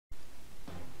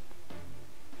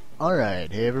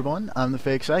Alright, hey everyone, I'm the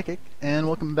Fake Psychic, and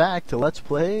welcome back to Let's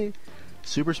Play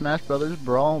Super Smash Bros.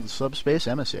 Brawl Subspace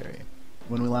Emissary.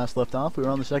 When we last left off, we were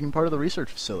on the second part of the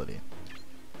research facility.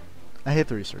 I hate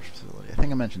the research facility, I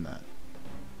think I mentioned that.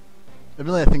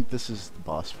 I think this is the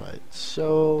boss fight,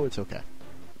 so it's okay.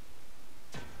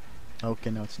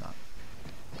 Okay, no it's not.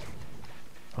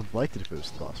 I would like it if it was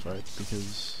the boss fight,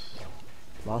 because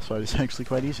the boss fight is actually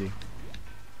quite easy.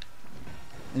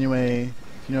 Anyway,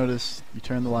 if you notice, you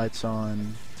turn the lights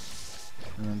on,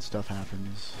 and then stuff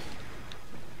happens.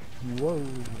 Whoa!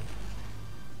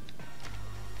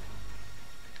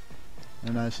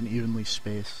 They're nice and evenly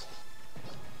spaced.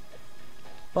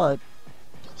 But,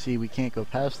 see, we can't go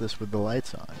past this with the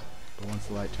lights on. But once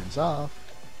the light turns off,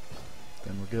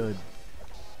 then we're good.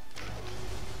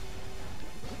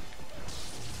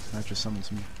 Might just summon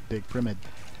some big Primid.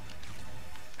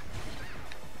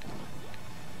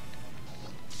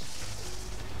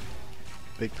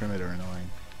 Big Primid are annoying,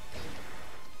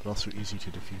 but also easy to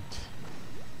defeat.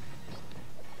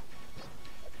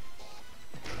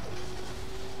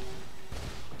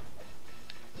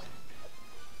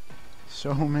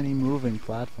 So many moving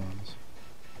platforms.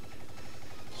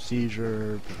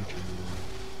 Seizure, Pikachu,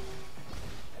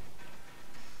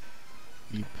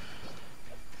 Eep.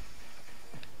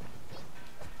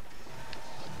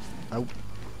 Oh.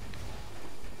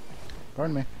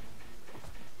 Pardon me.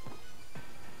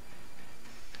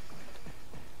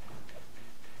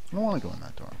 I don't want to go in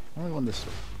that door. I want to go in this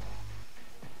door.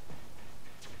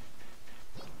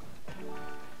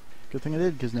 Good thing I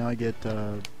did, because now I get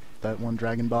that one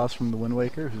dragon boss from the Wind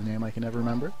Waker, whose name I can never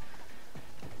remember,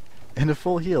 and a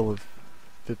full heal of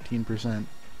 15%. I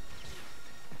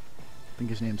think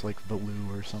his name's like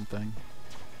Valoo or something.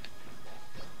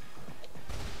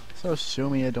 So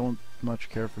assuming I don't much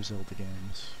care for Zelda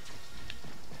games.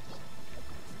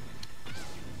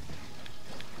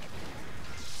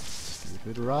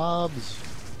 Stupid Robs.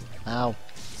 Ow.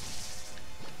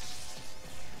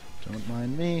 Don't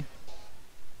mind me.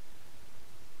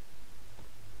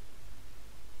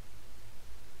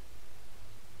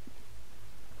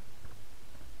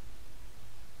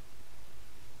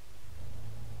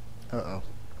 Uh-oh.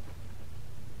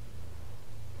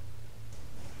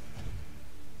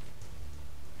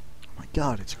 Oh my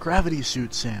god, it's Gravity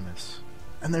Suit Samus.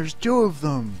 And there's 2 of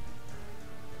them!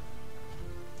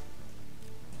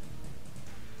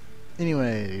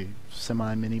 Anyway,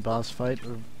 semi-mini boss fight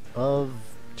of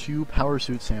 2 Power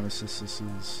Suit Samus. This is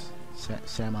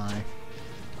Sami.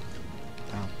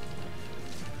 Ow.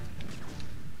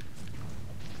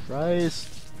 Christ!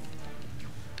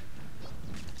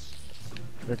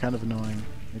 They're kind of annoying,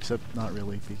 except not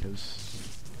really,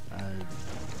 because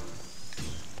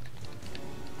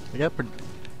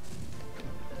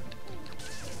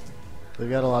they've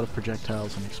got a lot of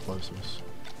projectiles and explosives.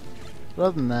 But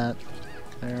other than that,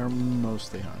 they're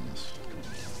mostly harmless.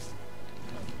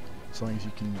 As long as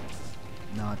you can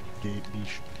not be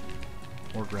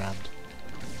or grabbed.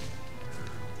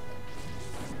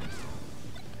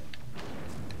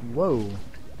 Whoa!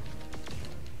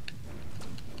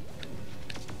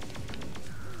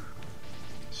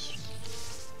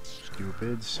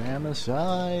 Stupid Samus,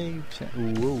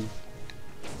 whoa.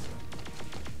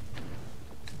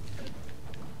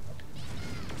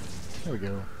 There we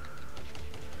go.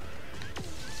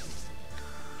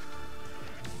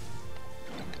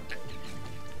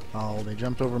 Oh, they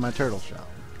jumped over my turtle shell.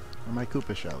 Or my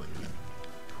Koopa shell, even.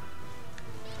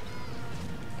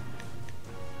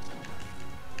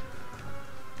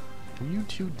 Will you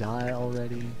 2 die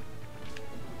already?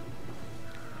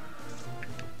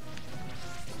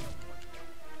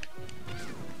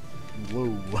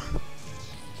 Whoa.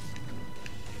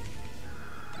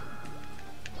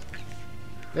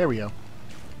 There we go.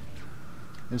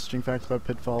 Interesting fact about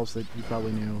pitfalls that you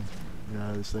probably knew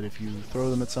is that if you throw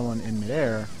them at someone in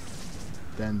midair,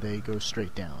 then they go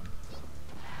straight down.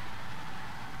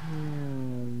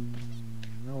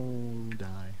 No,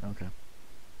 die. Okay.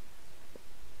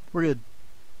 We're good.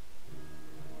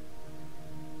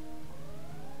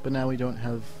 But now we don't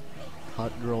have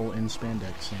hot girl in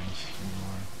spandex Samus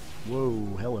anymore.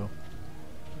 Whoa, hello.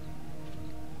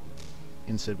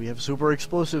 Instead we have super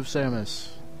explosive Samus,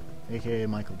 aka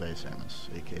Michael Bay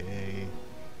Samus, aka...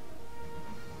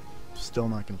 Still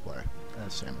not gonna play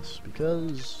as Samus,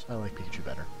 because I like Pikachu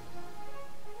better.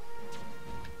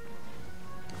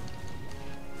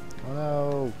 Oh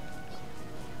no!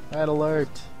 Red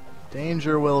alert!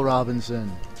 Danger, Will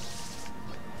Robinson!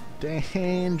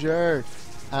 Danger!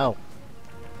 Ow.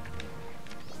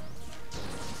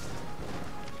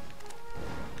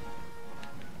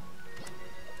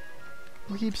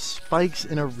 Who keeps spikes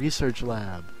in a research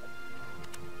lab?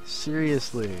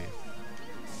 Seriously.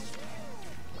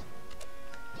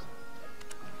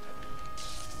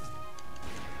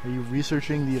 Are you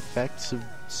researching the effects of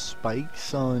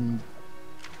spikes on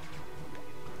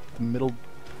the middle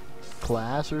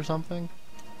class or something?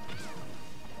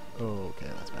 Oh, okay,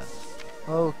 that's bad.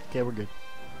 Okay, we're good.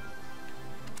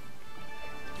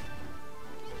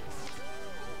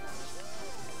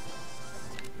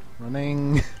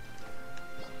 Running.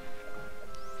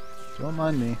 Don't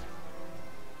mind me.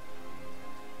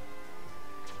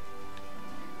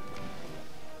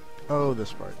 Oh,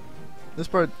 this part. This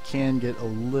part can get a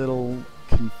little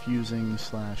confusing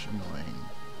 / annoying.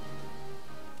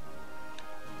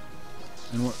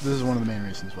 And this is one of the main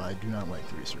reasons why I do not like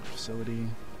the research facility.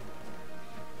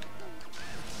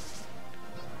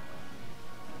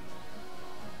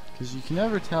 Because you can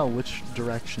never tell which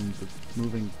direction the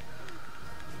moving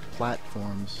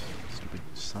platforms, stupid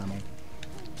simul,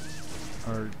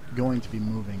 are going to be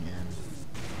moving in.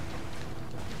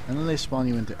 And then they spawn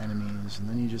you into enemies, and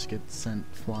then you just get sent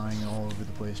flying all over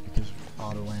the place because of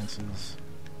auto lances.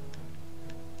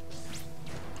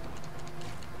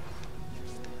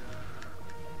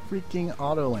 Freaking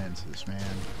auto lances,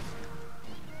 man.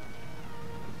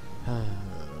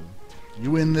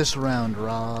 You win this round,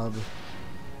 Rob.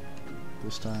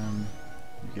 This time,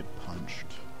 you get punched.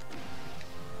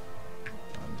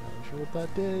 Not entirely sure what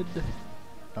that did.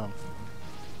 Oh.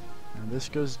 Now this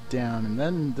goes down, and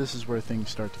then this is where things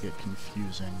start to get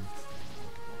confusing.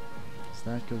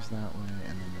 So that goes that way,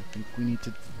 and then I think we need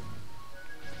to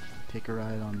take a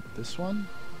ride on this one,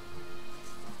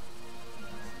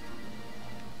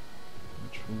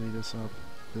 which will lead us up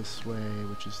this way,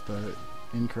 which is the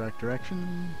incorrect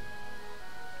direction.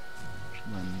 Which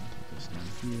will then take us down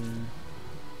here.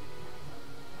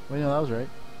 Wait, no, that was right.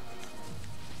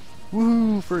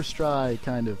 Woohoo! First try,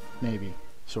 kind of, maybe,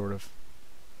 sort of.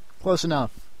 Close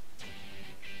enough.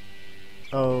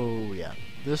 Oh, yeah.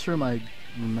 This room I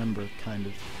remember, kind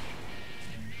of.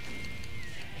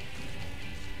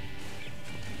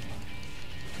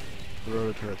 The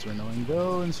rotor turrets are annoying,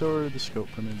 though, and so are the scope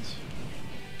pyramids.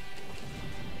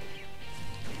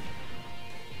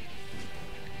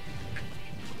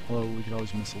 Although, we could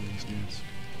always missile these dudes.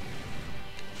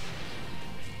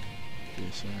 Okay,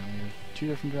 so now we have two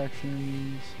different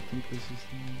directions. I think this is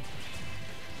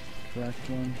the correct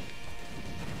one.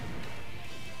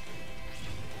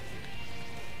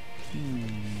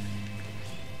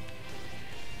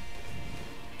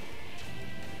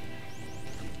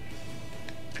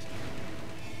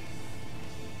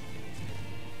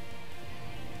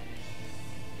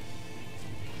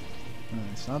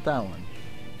 It's not that one.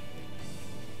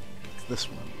 It's this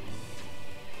one.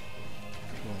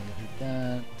 Control hit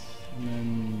that, and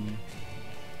then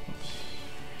oops.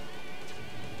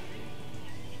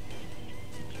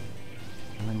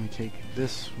 And then we take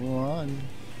this one,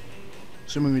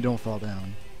 assuming we don't fall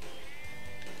down.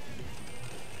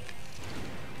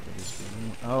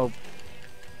 Oh,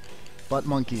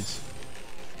 Buttmonkeys.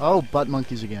 Oh,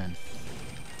 Buttmonkeys again.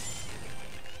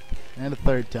 And a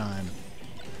third time.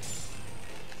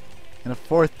 And a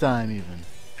fourth time, even.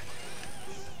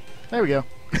 There we go.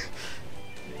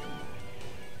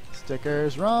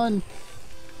 Stickers, run!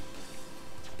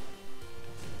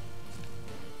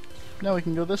 Now we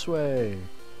can go this way.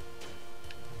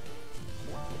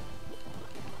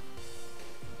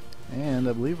 And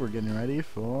I believe we're getting ready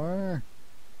for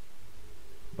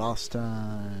boss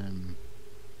time.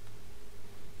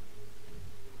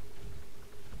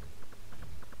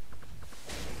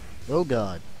 Oh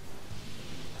god.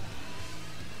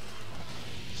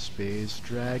 Space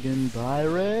Dragon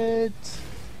Pirate.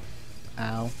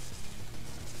 Ow.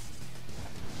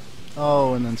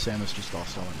 Oh, and then Samus just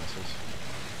lost all her missiles.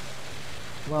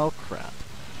 Well, crap.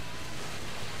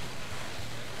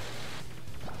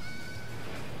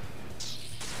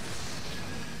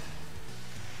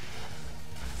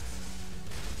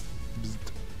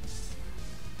 Bzzt.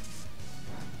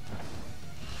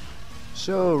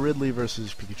 So, Ridley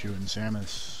versus Pikachu and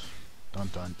Samus. Dun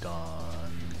dun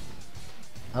dun.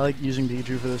 I like using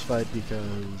Pikachu for this fight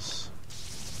because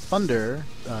Thunder,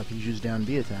 Pikachu's down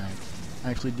B attack,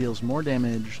 actually deals more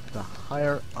damage the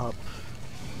higher up,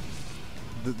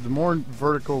 the more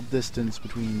vertical distance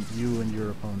between you and your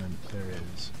opponent there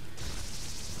is.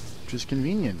 Which is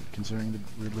convenient, considering that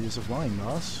Ridley is a flying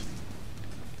boss.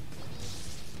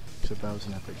 Except that was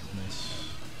an epic miss.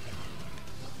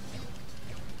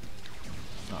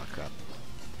 Oh crap.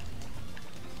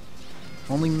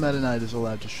 Only Meta Knight is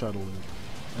allowed to shuttle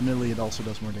it. Admittedly, it also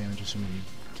does more damage, assuming you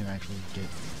can actually get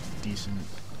decent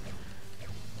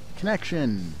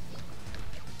connection.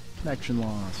 Connection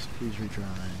lost. Please retry.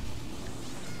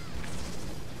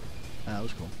 That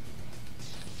was cool.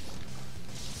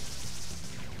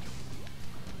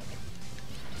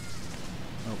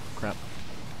 Oh, crap.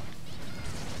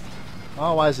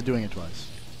 Oh, why is it doing it twice?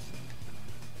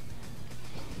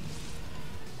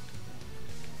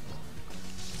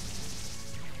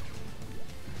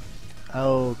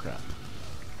 Oh, crap.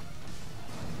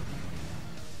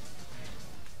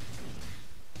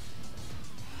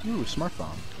 Ooh, smart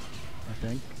bomb, I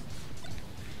think.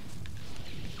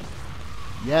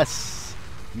 Yes!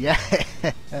 Yeah!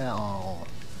 Oh,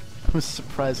 that was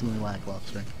surprisingly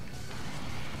lackluster.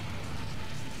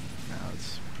 Now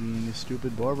it's being a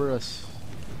stupid Barbarous.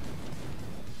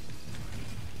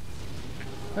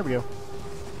 There we go.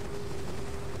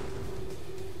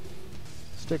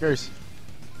 Stickers!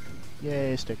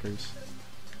 Yay, stickers.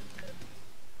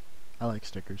 I like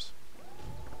stickers.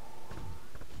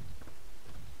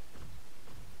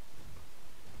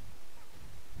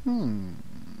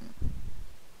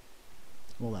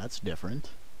 Well, that's different.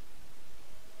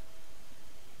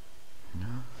 No.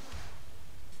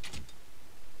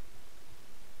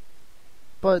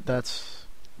 But that's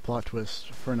a plot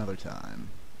twist for another time.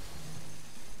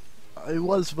 It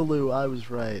was Valoo, I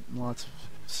was right. Lots of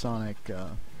Sonic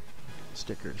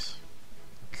stickers.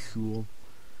 Cool.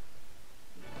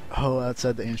 Oh,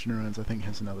 outside the Ancient Ruins, I think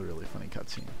has another really funny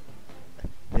cutscene.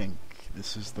 I think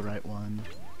this is the right one.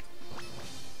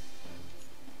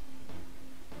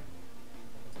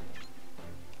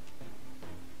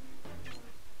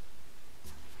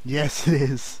 Yes, it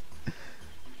is.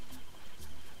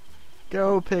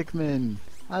 Go, Pikmin!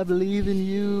 I believe in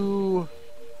you!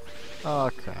 Oh,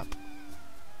 crap.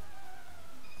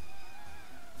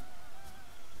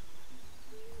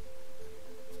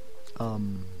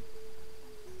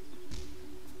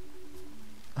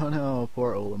 Oh no,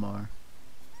 poor Olimar.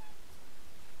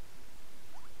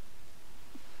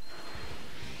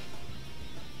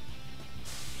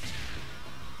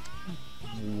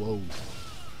 Whoa.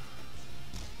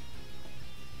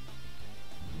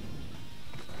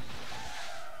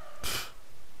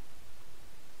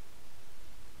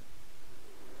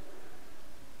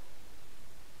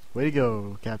 Way to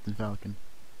go, Captain Falcon.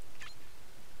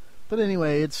 But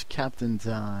anyway, it's Captain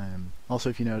time. Also,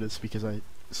 if you notice, because I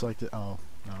selected... Oh,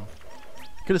 no.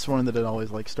 I could have sworn that it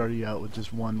always, like, started you out with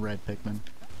just one red Pikmin.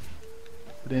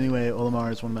 But anyway,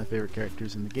 Olimar is one of my favorite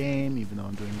characters in the game, even though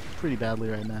I'm doing pretty badly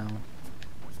right now.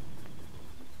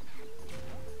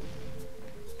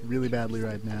 Really badly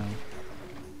right now.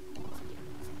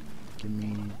 Give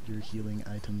me your healing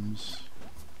items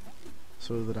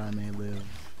so that I may live.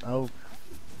 Oh.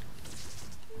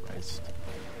 Christ.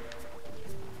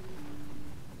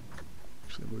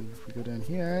 Actually, I believe if we go down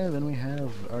here, then we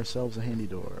have ourselves a handy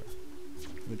door,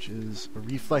 which is a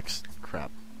reflex crap.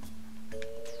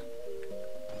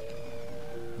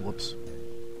 Whoops.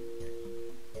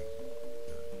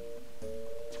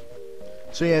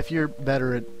 So yeah, if you're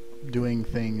better at doing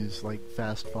things like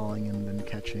fast falling and then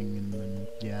catching and then,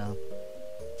 yeah,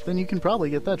 then you can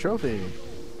probably get that trophy.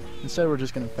 Instead, we're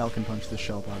just gonna Falcon Punch this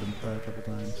shell pod a couple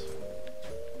times.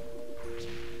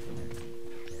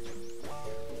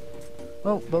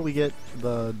 Oh, but we get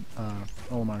the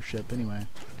Olimar ship anyway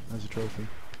as a trophy.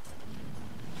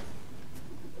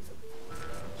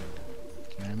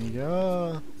 There we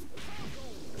go.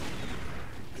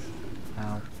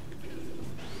 Ow.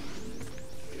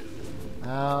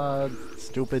 Ah,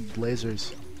 stupid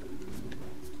lasers.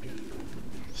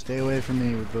 Stay away from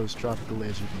me with those tropical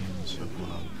laser beams of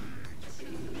love.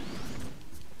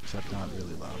 Except not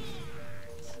really love.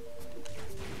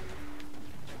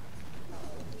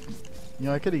 You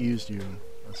know, I could have used you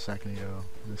a second ago,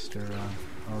 Mr.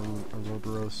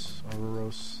 Ouroboros.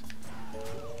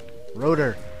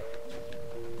 Rotor!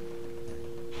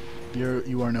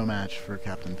 You are no match for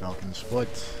Captain Falcon's foot.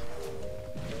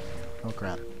 Oh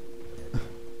crap.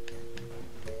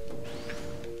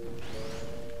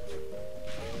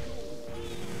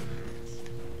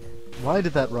 Why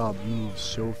did that Rob move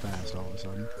so fast all of a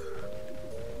sudden?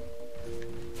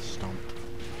 Stomped.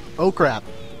 Oh crap!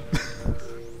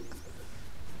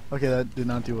 Okay, that did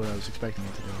not do what I was expecting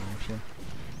it to do, actually.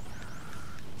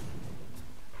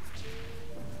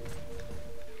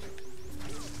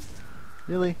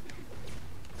 Really?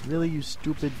 Really, you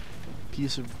stupid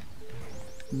piece of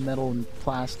metal and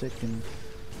plastic and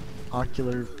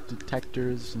ocular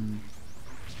detectors and...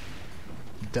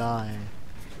 die.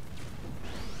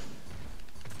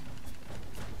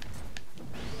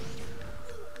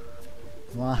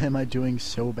 Why am I doing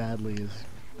so badly as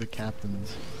the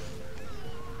captains?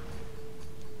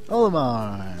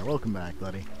 Olimar! Welcome back,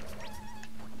 buddy.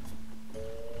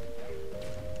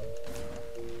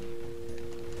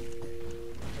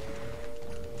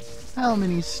 How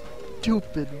many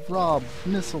stupid Rob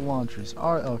missile launchers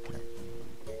are... Okay.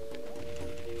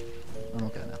 I'm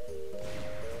okay now.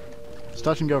 It's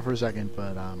touch and go for a second,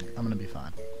 but I'm gonna be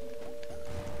fine.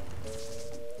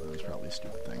 That was probably a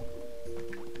stupid thing.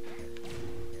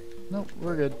 Nope,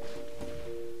 we're good.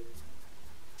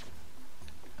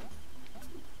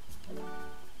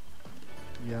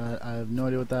 Yeah, I have no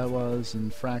idea what that was,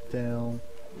 and Fractale,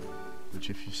 which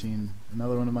if you've seen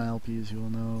another one of my LPs, you will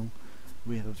know.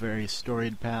 We have a very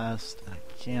storied past. I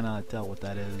cannot tell what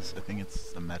that is. I think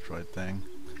it's a Metroid thing.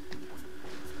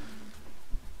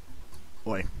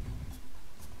 Boy.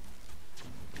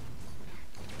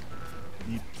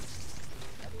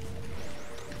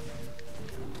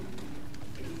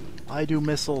 Why do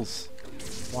missiles?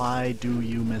 Why do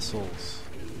you missiles?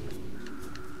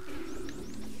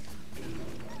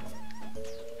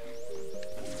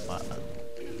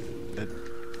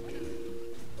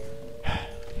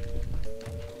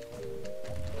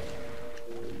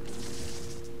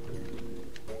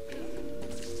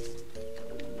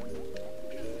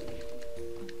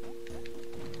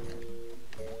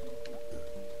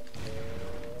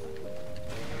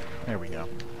 There we go.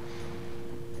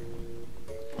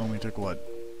 Only took, what,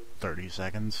 30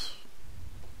 seconds?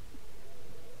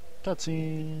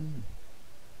 Cutscene!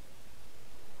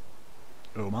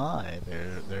 Oh my,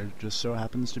 there just so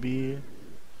happens to be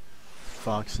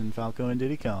Fox and Falco and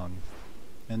Diddy Kong.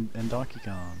 And Donkey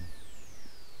Kong.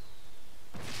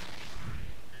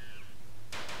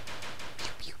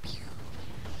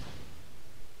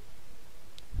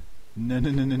 No,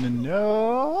 no, no, no, no,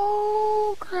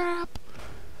 no! Crap!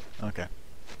 Okay,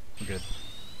 we're good.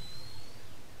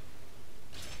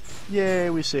 Yay,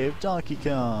 we saved Donkey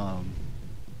Kong!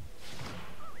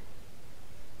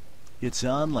 It's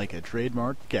on like a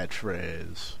trademark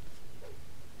catchphrase.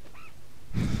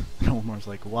 No one's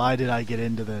like, why did I get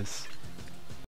into this?